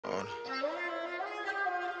On.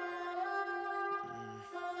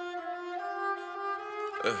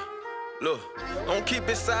 Look, don't keep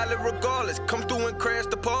it silent regardless. Come through and crash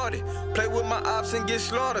the party. Play with my ops and get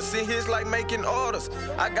slaughtered. See, here's like making orders.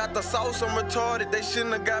 I got the sauce, I'm retarded. They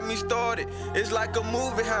shouldn't have got me started. It's like a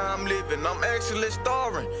movie how I'm living. I'm actually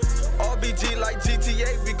starring. RBG like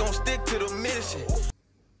GTA, we gon' stick to the mission.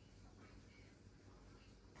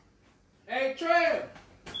 Hey, Trev!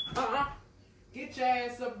 Get your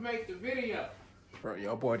ass up and make the video. Bro,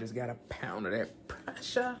 your boy just got a pound of that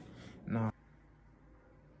pressure. Nah.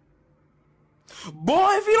 Boy,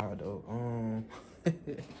 if you Nah, though.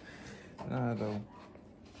 Nah, though.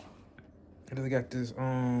 I just got this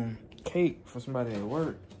cake for somebody at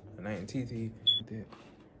work. And I ain't TT that.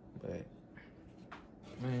 But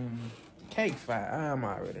man, cake fight. I'm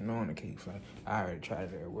already knowing the cake fight. I already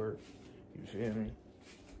tried it at work. You feel me?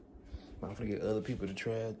 I'm gonna get other people to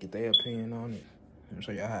try it, get their opinion on it. Let me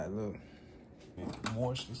show you how it look.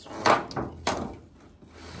 Moist as fuck.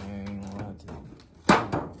 Man, ain't gonna lie to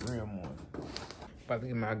you. Real moist. About to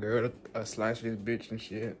get my girl a slice of this bitch and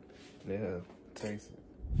shit. Let her taste it.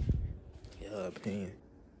 Get her opinion.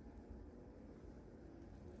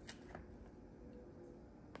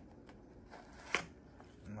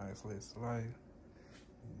 Nice little slice.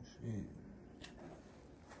 Shit.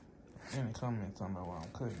 Any comment talking about what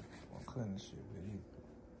I'm cooking. I'm cutting this shit with you.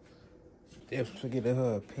 If to get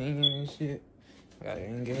her opinion and shit, I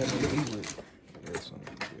ain't get her to eat with it. That's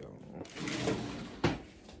something to be on.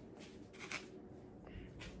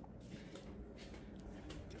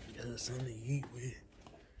 Get her something to eat with.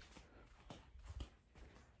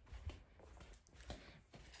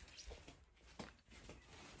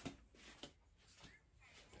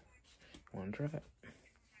 Wanna try it?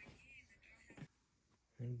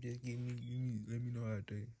 Just let me know how it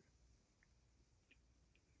tastes.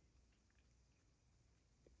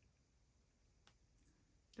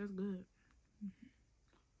 That's good.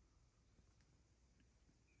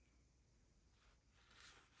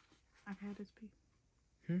 I've had this piece.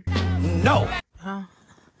 no. Huh?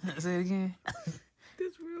 Say it again.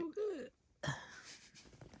 This real good.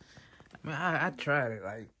 Man, I tried it.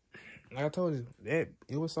 Like I told you, that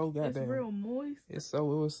it was so goddamn. It's real moist. It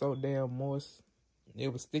was so damn moist.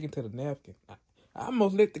 It was sticking to the napkin. I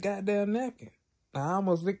almost licked the goddamn napkin. I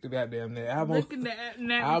almost licked the goddamn napkin. Licking the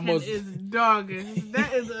napkin is doggish.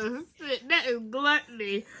 That is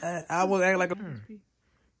gluttony. I was acting like a.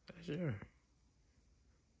 That's sure.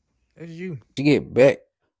 That's you. To get back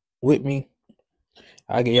with me,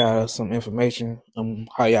 I'll give y'all some information on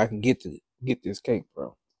how y'all can get this cake,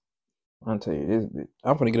 bro. I'll tell you this bitch.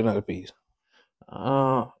 I'm gonna get another piece.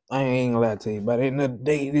 I ain't gonna lie to you, but at the end of the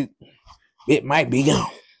day, it might be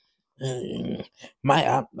gone.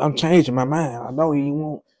 I'm changing my mind. I know you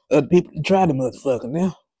want other people to try the motherfucker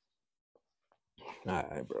now.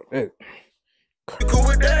 Alright, bro. You cool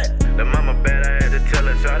with that? The mama bad, I had to tell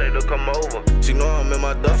her, shawty to come over. She know I'm in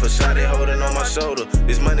my duffel, shawty holding on my shoulder.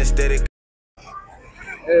 This money steady.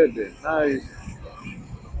 That bit nice.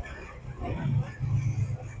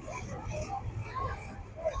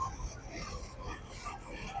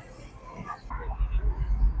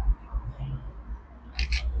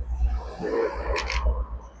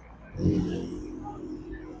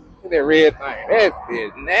 Look at that red thing. That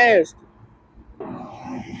bit nasty.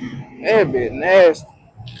 That bit nasty.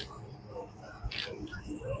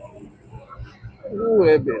 Ooh,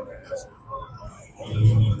 that bit nasty.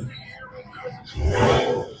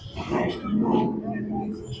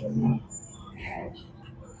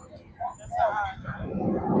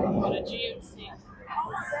 With a GMC.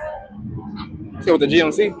 See with the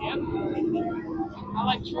GMC? Yep. I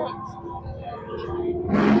like trucks.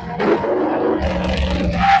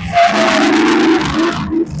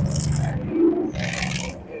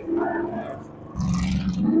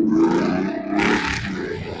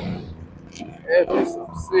 That is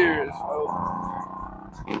some serious, folks.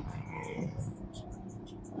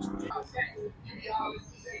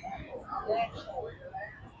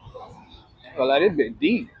 Well, like this bit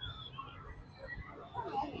deep.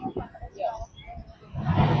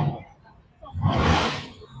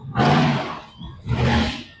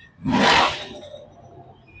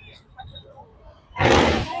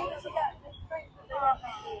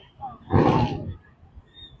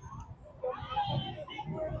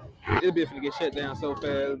 This bitch finna get shut down so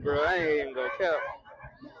fast, bro. I ain't even gonna cap.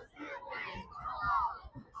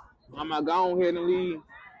 I'm gonna go ahead and leave.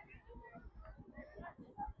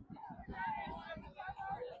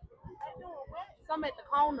 Some at the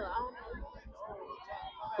corner. I don't know.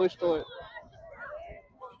 Push to it.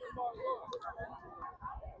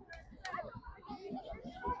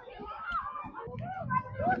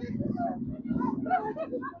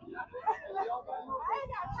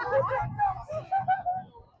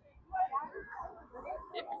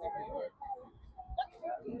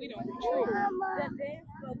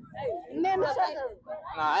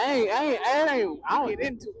 don't get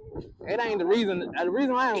into it. It ain't the reason. The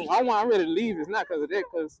reason I want ready to leave is not because of that.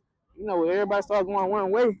 Because you know, when everybody starts going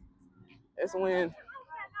one way, that's when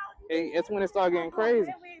it starts getting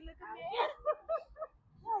crazy.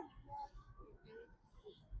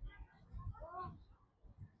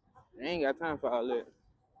 I ain't got time for all that.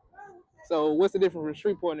 So, what's the difference between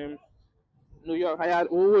Shreveport and New York?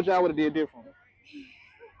 What would y'all would have did different?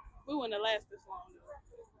 We wouldn't have lasted this long.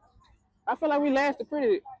 I feel like we lasted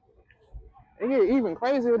pretty. It get even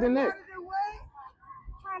crazier than that.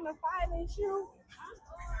 Trying to fight and shoot.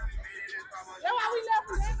 That's why we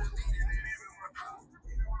left.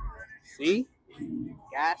 See?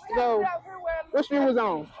 Got to go. What street was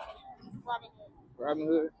on? Robin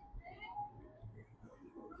Hood.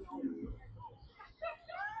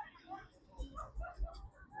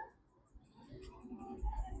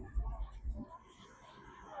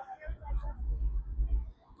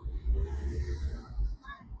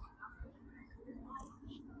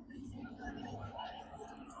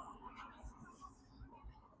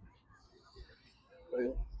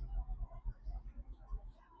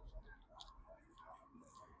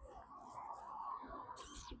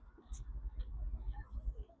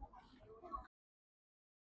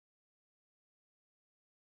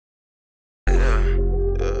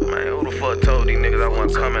 Fuck told these niggas I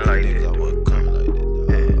wasn't coming like that.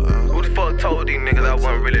 Who the fuck told these niggas I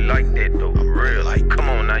wasn't really like that though? For real, like, come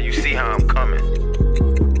on now, you see how I'm coming.